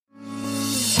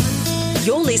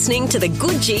You're listening to The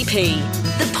Good GP,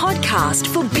 the podcast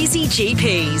for busy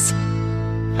GPs.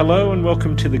 Hello and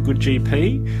welcome to The Good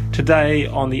GP. Today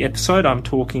on the episode I'm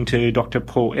talking to Dr.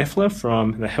 Paul Effler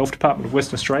from the Health Department of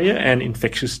Western Australia, an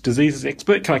infectious diseases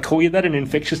expert. Can I call you that, an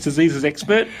infectious diseases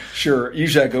expert? Sure.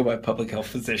 Usually I go by public health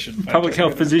physician. Public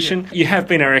health physician. You have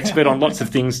been our expert on lots of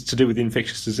things to do with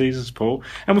infectious diseases, Paul.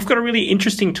 And we've got a really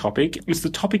interesting topic. It's the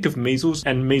topic of measles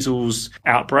and measles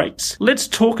outbreaks. Let's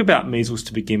talk about measles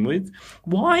to begin with.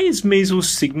 Why is measles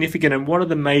significant and what are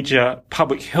the major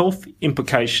public health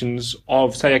implications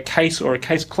of, say, a case or a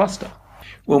case cluster?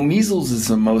 Well, measles is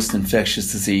the most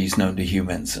infectious disease known to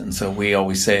humans. And so we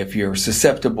always say if you're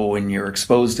susceptible and you're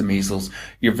exposed to measles,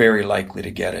 you're very likely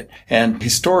to get it. And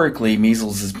historically,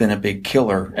 measles has been a big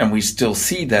killer. And we still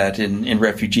see that in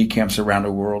refugee camps around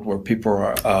the world where people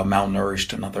are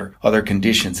malnourished and other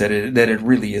conditions, that it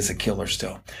really is a killer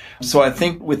still. So I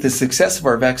think with the success of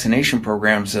our vaccination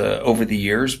programs over the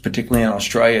years, particularly in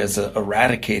Australia, has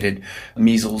eradicated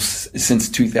measles since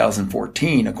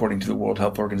 2014, according to the World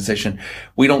Health Organization.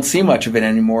 We don't see much of it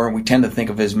anymore. We tend to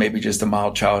think of it as maybe just a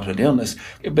mild childhood illness,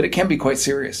 but it can be quite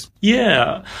serious.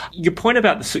 Yeah. Your point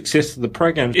about the success of the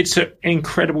program, it's an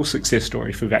incredible success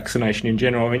story for vaccination in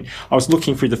general. I mean, I was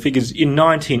looking through the figures. In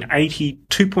 1980,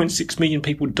 2.6 million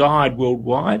people died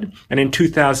worldwide. And in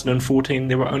 2014,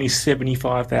 there were only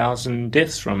 75,000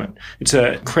 deaths from it. It's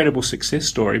an incredible success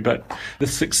story, but the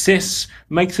success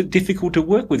makes it difficult to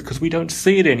work with because we don't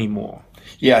see it anymore.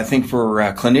 Yeah, I think for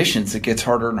clinicians, it gets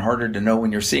harder and harder to know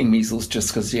when you're seeing measles just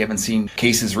because you haven't seen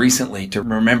cases recently to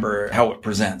remember how it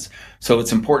presents. So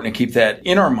it's important to keep that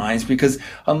in our minds because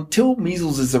until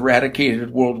measles is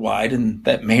eradicated worldwide, and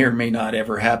that may or may not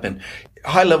ever happen,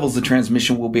 high levels of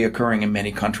transmission will be occurring in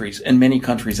many countries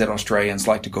that Australians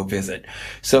like to go visit.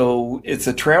 So it's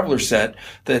a traveler set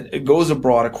that goes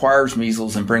abroad, acquires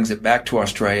measles, and brings it back to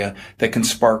Australia that can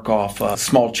spark off a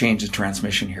small change in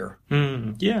transmission here.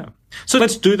 Yeah. So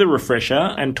let's do the refresher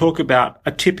and talk about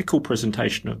a typical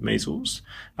presentation of measles.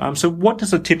 So what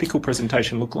does a typical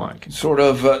presentation look like? Sort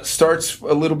of starts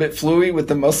a little bit fluey with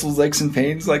the muscles, aches, and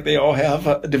pains like they all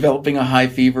have, developing a high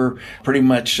fever. Pretty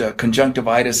much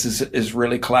conjunctivitis is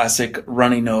really classic,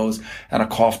 runny nose, and a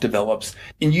cough develops.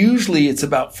 And usually it's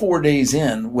about 4 days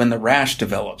in when the rash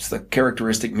develops, the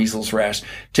characteristic measles rash,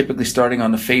 typically starting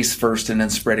on the face first and then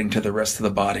spreading to the rest of the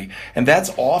body. And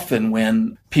that's often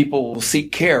when people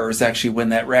seek care, is actually when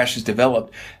that rash is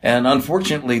developed. And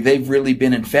unfortunately, they've really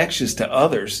been infectious to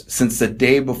others since the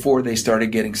day before they started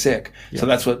getting sick. Yeah. So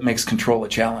that's what makes control a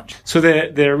challenge. So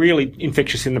they're really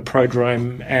infectious in the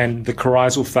prodrome and the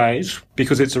coryzal phase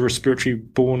because it's a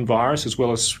respiratory-borne virus as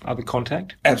well as other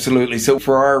contact? Absolutely. So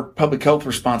for our public health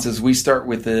responses, we start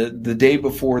with the day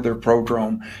before their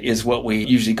prodrome is what we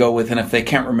usually go with. And if they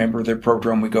can't remember their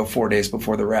prodrome, we go 4 days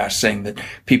before the rash, saying that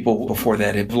people before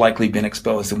that have likely been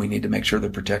exposed and we need to make sure they're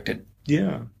protected.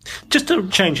 Yeah. Just to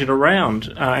change it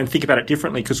around and think about it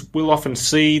differently, because we'll often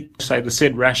see, say, the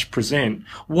said rash present.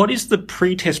 What is the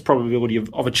pre-test probability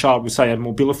of a child with, say, a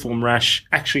morbilliform rash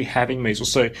actually having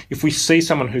measles? So if we see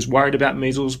someone who's worried about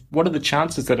measles, what are the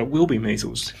chances that it will be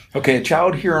measles? Okay, a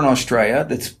child here in Australia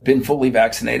that's been fully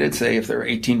vaccinated, say if they're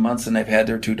 18 months and they've had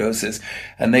their 2 doses,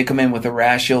 and they come in with a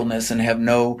rash illness and have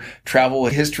no travel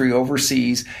history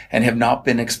overseas and have not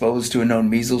been exposed to a known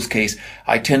measles case,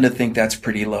 I tend to think that's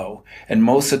pretty low. And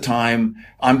most of the time,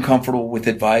 I'm comfortable with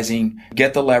advising,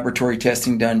 get the laboratory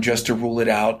testing done just to rule it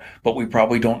out, but we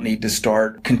probably don't need to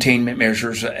start containment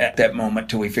measures at that moment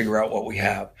till we figure out what we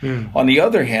have. On the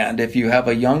other hand, if you have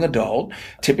a young adult,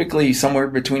 typically somewhere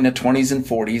between the 20s and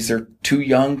 40s, they're too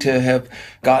young to have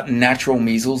gotten natural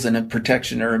measles and a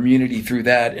protection or immunity through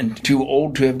that, and too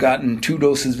old to have gotten 2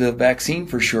 doses of the vaccine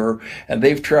for sure, and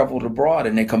they've traveled abroad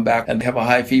and they come back and have a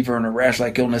high fever and a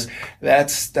rash-like illness,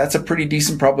 that's a pretty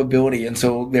decent probability. And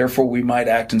so therefore we might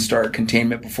act and start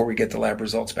containment before we get the lab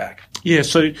results back. Yeah,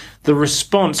 so the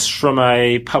response from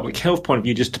a public health point of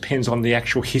view just depends on the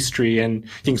actual history and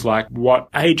things like what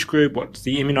age group, what's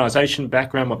the immunisation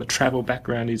background, what the travel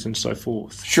background is, and so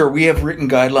forth. Sure, we have written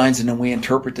guidelines and then we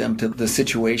interpret them to the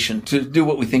situation to do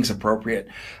what we think is appropriate.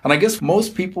 And I guess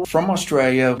most people from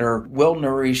Australia are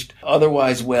well-nourished,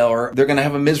 otherwise well, or they're going to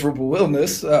have a miserable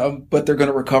illness, but they're going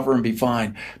to recover and be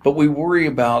fine. But we worry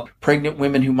about pregnant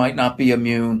women who might not be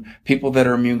immune, people that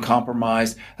are immune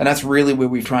compromised, and that's really where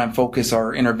we try and focus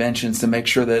our interventions to make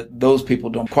sure that those people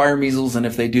don't acquire measles, and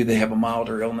if they do, they have a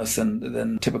milder illness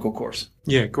than typical course.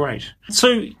 Yeah, great.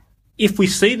 So if we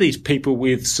see these people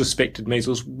with suspected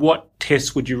measles, what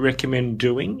tests would you recommend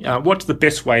doing? What's the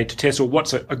best way to test, or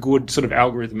what's a good sort of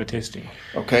algorithm of testing?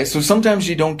 Okay, so sometimes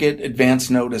you don't get advance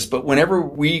notice, but whenever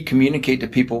we communicate to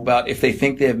people about if they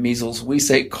think they have measles, we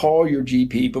say call your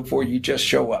GP before you just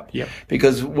show up. Yep.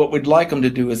 Because what we'd like them to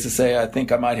do is to say, I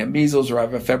think I might have measles or I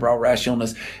have a febrile rash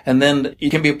illness. And then it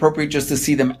can be appropriate just to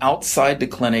see them outside the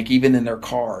clinic, even in their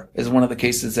car, is one of the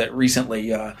cases that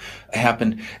recently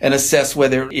happened, and assess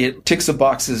whether it ticks the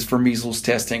boxes for measles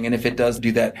testing. And if it does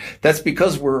do that, that's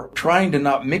because we're trying to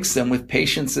not mix them with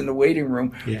patients in the waiting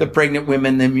room, the pregnant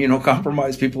women, the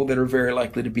immunocompromised people that are very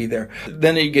likely to be there.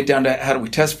 Then you get down to how do we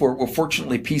test for it? Well,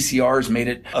 fortunately, PCR's made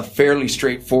it a fairly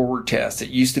straightforward test. It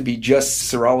used to be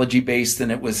just serology based,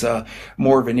 and it was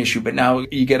more of an issue. But now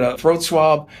you get a throat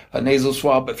swab, a nasal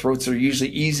swab, but throats are usually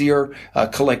easier.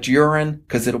 Collect urine,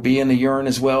 because it'll be in the urine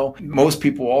as well. Most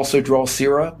people also draw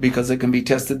sera because it can be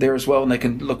tested there as well, and they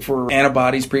can look for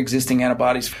antibodies, pre-existing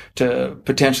antibodies, to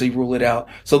potentially rule it out.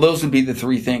 So those would be the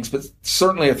three things, but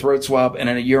certainly a throat swab and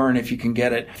a urine if you can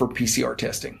get it for PCR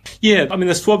testing. Yeah, I mean,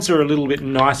 the swabs are a little bit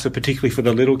nicer, particularly for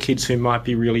the little kids who might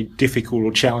be really difficult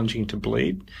or challenging to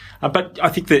bleed. But I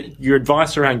think that your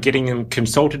advice around getting them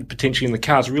consulted potentially in the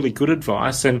car is really good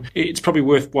advice, and it's probably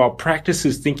worthwhile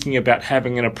practices thinking about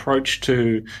having an approach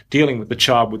to dealing with the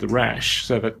child with the rash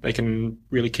so that they can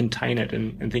really contain it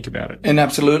and think about it. And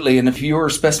absolutely. And if your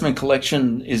specimen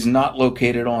collection is not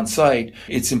located on site,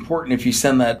 it's important if you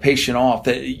send that patient off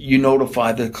that you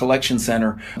notify the collection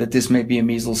center that this may be a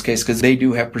measles case, because they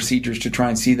do have procedures to try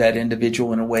and see that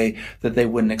individual in a way that they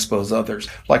wouldn't expose others.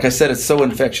 Like I said, it's so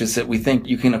infectious that we think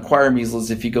you can acquire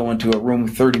measles if you go into a room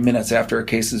 30 minutes after a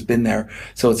case has been there.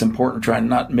 So it's important to try and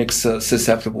not mix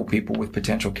susceptible people with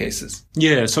potential cases.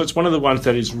 Yeah, so it's one of the ones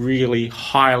that is really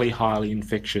highly, highly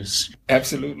infectious.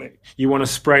 Absolutely. You want to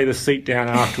spray the seat down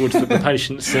afterwards that the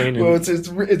patient's seen. Well,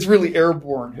 it's really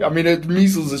airborne. I mean,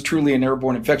 measles is truly an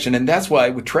airborne infection, and that's why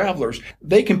with travelers,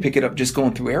 they can pick it up just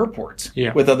going through airports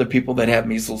with other people that have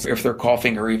measles. If they're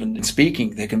coughing or even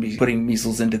speaking, they can be putting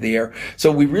measles into the air.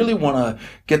 So we really want to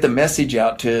get the message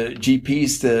out to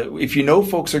GPs to, if you know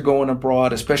folks are going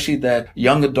abroad, especially that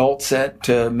young adult set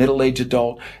to middle-aged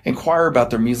adult, inquire about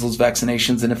their measles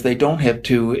vaccinations, and if they don't have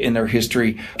two in their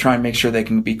history, try and make sure they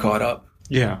can be caught up.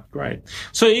 Yeah, great.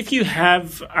 So if you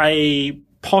have a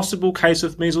possible case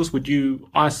of measles, would you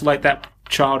isolate that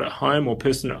child at home or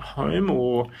person at home?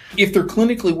 Or if they're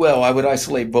clinically well, I would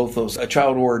isolate both those, a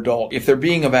child or adult. If they're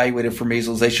being evaluated for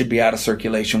measles, they should be out of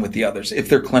circulation with the others if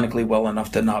they're clinically well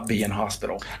enough to not be in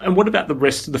hospital. And what about the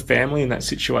rest of the family in that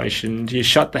situation? Do you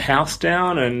shut the house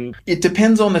down? And it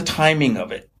depends on the timing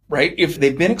of it. Right? If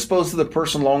they've been exposed to the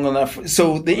person long enough.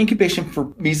 So the incubation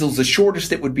for measles, the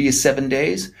shortest it would be is 7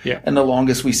 days. Yeah. And the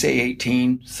longest we say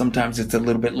 18. Sometimes it's a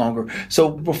little bit longer. So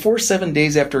before 7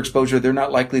 days after exposure, they're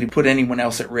not likely to put anyone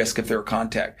else at risk if they're a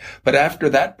contact. But after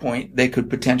that point, they could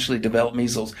potentially develop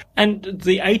measles. And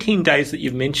the 18 days that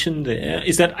you've mentioned there,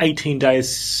 is that 18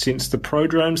 days since the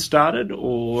prodrome started,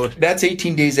 or? That's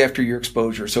 18 days after your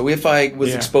exposure. So if I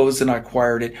was exposed and I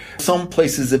acquired it, some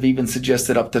places have even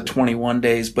suggested up to 21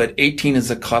 days, but 18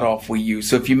 is a cutoff we use.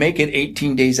 So if you make it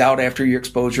 18 days out after your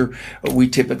exposure, we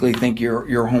typically think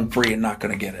you're home free and not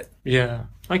going to get it. Yeah.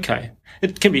 Okay.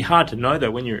 It can be hard to know,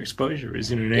 though, when your exposure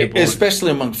is in an airborne.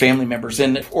 Especially among family members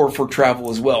or for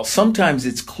travel as well. Sometimes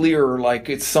it's clear, like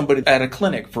it's somebody at a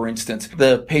clinic, for instance.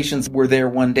 The patients were there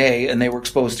one day and they were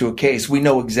exposed to a case. We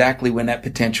know exactly when that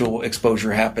potential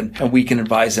exposure happened, and we can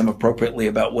advise them appropriately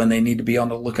about when they need to be on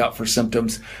the lookout for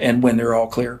symptoms and when they're all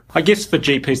clear. I guess for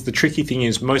GPs, the tricky thing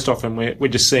is most often we're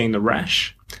just seeing the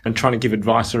rash and trying to give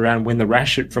advice around when the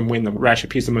rash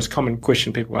appears. The most common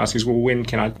question people ask is, well, when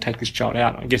can I take this child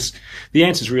out? I guess the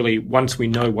answer is really once we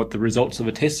know what the results of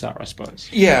the tests are, I suppose.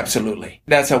 Yeah, absolutely.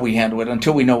 That's how we handle it.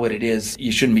 Until we know what it is,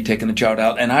 you shouldn't be taking the child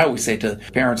out. And I always say to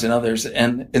parents and others,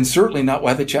 and certainly not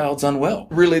while the child's unwell.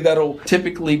 Really, that'll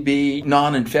typically be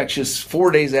non-infectious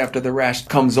 4 days after the rash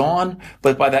comes on,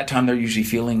 but by that time they're usually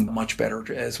feeling much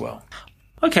better as well.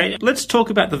 Okay, let's talk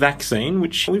about the vaccine,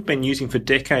 which we've been using for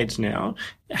decades now.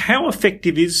 How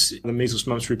effective is the measles,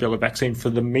 mumps, rubella vaccine for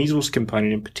the measles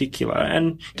component in particular?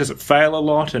 And does it fail a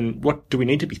lot? And what do we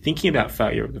need to be thinking about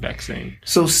failure of the vaccine?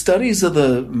 So studies of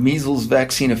the measles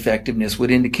vaccine effectiveness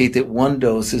would indicate that one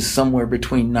dose is somewhere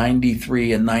between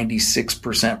 93 and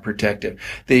 96% protective.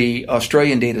 The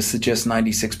Australian data suggests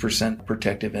 96%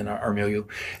 protective in our milieu.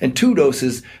 And 2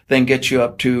 doses then get you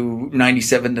up to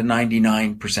 97 to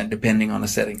 99%, depending on the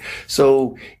setting.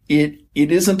 So It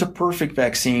isn't a perfect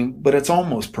vaccine, but it's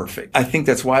almost perfect. I think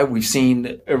that's why we've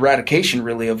seen eradication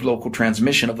really of local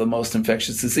transmission of the most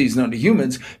infectious disease known to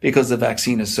humans, because the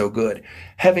vaccine is so good.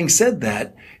 Having said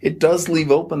that, it does leave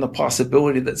open the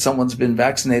possibility that someone's been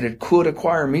vaccinated could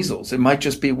acquire measles. It might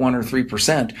just be 1 or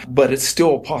 3%, but it's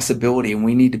still a possibility, and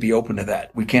we need to be open to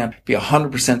that. We can't be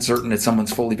 100% certain that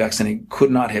someone's fully vaccinated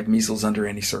could not have measles under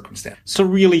any circumstance. So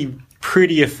really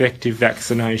pretty effective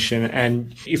vaccination,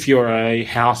 and if you're a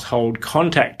household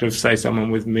contact of, say, someone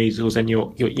with measles and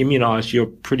you're immunized, you're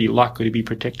pretty likely to be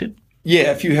protected?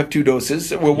 Yeah, if you have 2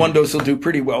 doses. Well, 1 dose will do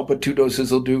pretty well, but 2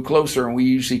 doses will do closer, and we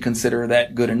usually consider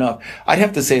that good enough. I'd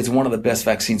have to say it's one of the best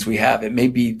vaccines we have. It may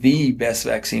be the best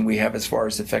vaccine we have as far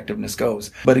as effectiveness goes.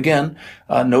 But again,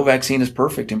 no vaccine is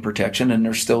perfect in protection, and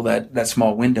there's still that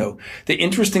small window. The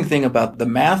interesting thing about the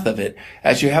math of it,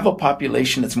 as you have a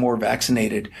population that's more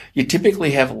vaccinated, you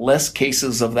typically have less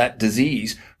cases of that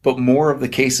disease, but more of the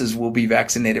cases will be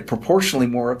vaccinated. Proportionally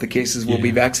more of the cases will be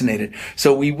vaccinated.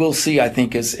 So we will see, I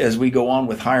think, as we go on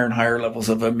with higher and higher levels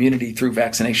of immunity through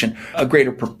vaccination, a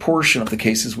greater proportion of the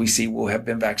cases we see will have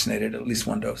been vaccinated at least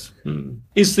 1 dose.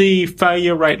 Is the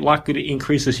failure rate likely to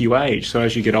increase as you age? So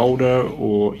as you get older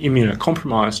or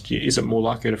immunocompromised, is it more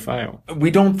likely to fail?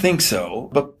 We don't think so,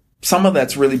 but some of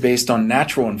that's really based on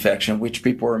natural infection, which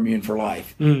people are immune for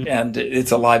life. And it's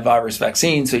a live virus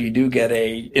vaccine, so you do get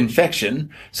a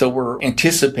infection. So we're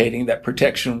anticipating that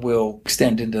protection will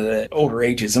extend into the older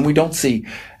ages. And we don't see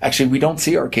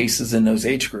our cases in those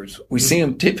age groups. We see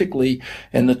them typically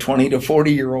in the 20 to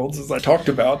 40-year-olds, as I talked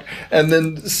about, and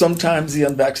then sometimes the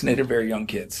unvaccinated very young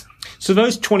kids. So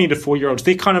those 20 to 4-year-olds,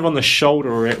 they're kind of on the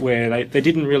shoulder where they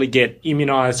didn't really get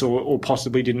immunized or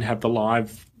possibly didn't have the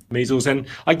live measles. And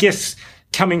I guess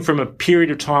coming from a period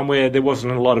of time where there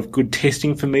wasn't a lot of good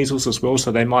testing for measles as well,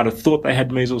 so they might have thought they had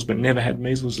measles but never had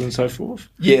measles and so forth.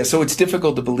 Yeah, so it's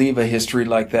difficult to believe a history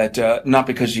like that, not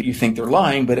because you think they're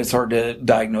lying, but it's hard to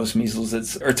diagnose measles.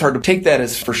 It's hard to take that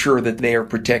as for sure that they are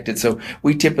protected. So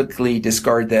we typically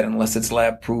discard that unless it's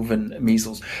lab-proven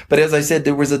measles. But as I said,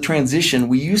 there was a transition.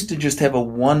 We used to just have a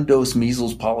 1-dose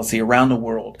measles policy around the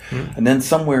world. And then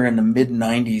somewhere in the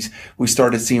mid-90s, we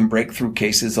started seeing breakthrough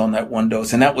cases on that 1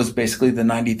 dose. And that was basically the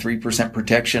 93%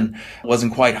 protection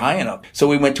wasn't quite high enough. So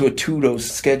we went to a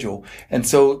 2-dose schedule. And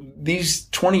so these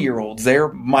 20-year-olds there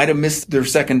might have missed their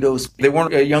 2nd dose. They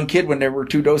weren't a young kid when there were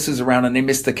 2 doses around, and they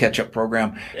missed the catch-up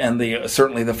program, and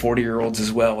certainly the 40-year-olds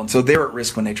as well. And so they're at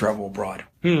risk when they travel abroad.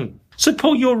 So,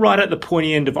 Paul, you're right at the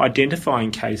pointy end of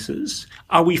identifying cases.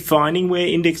 Are we finding where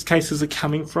index cases are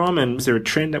coming from, and is there a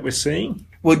trend that we're seeing?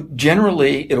 Well,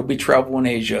 generally, it'll be travel in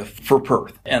Asia for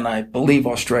Perth, and I believe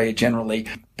Australia generally.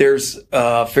 There's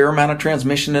a fair amount of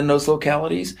transmission in those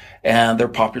localities, and they're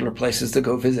popular places to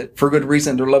go visit. For good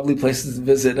reason, they're lovely places to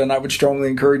visit, and I would strongly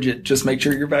encourage it. Just make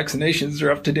sure your vaccinations are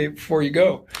up to date before you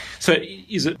go. So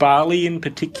is it Bali in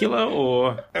particular,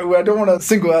 or? Well, I don't want to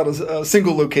single out a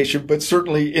single location, but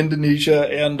certainly Indonesia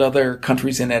and other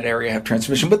countries in that area have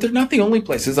transmission. But they're not the only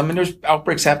places. I mean, there's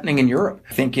outbreaks happening in Europe.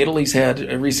 I think Italy's had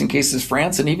recent cases,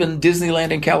 France, and even Disneyland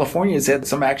in California has had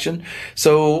some action.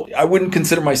 So I wouldn't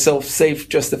consider myself safe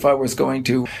just if I was going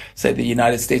to, say, the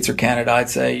United States or Canada. I'd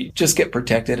say just get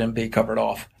protected and be covered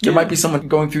off. There might be someone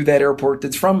going through that airport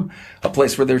that's from a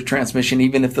place where there's transmission,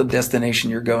 even if the destination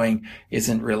you're going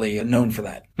isn't really known for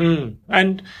that.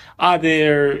 And are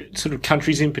there sort of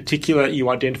countries in particular that you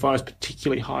identify as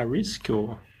particularly high risk,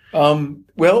 or?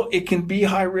 Well, it can be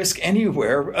high risk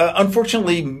anywhere.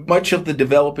 Unfortunately, much of the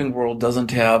developing world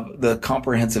doesn't have the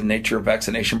comprehensive nature of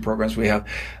vaccination programs we have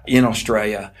in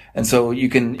Australia. And so you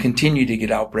can continue to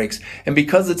get outbreaks. And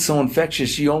because it's so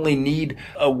infectious, you only need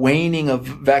a waning of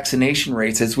vaccination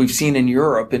rates, as we've seen in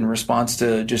Europe in response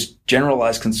to just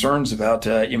generalized concerns about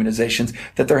immunizations,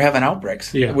 that they're having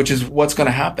outbreaks, which is what's going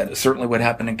to happen. It's certainly what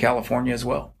happened in California as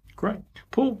well. Great.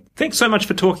 Paul, thanks so much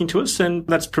for talking to us, and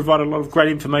that's provided a lot of great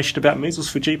information about measles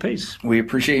for GPs. We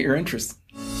appreciate your interest.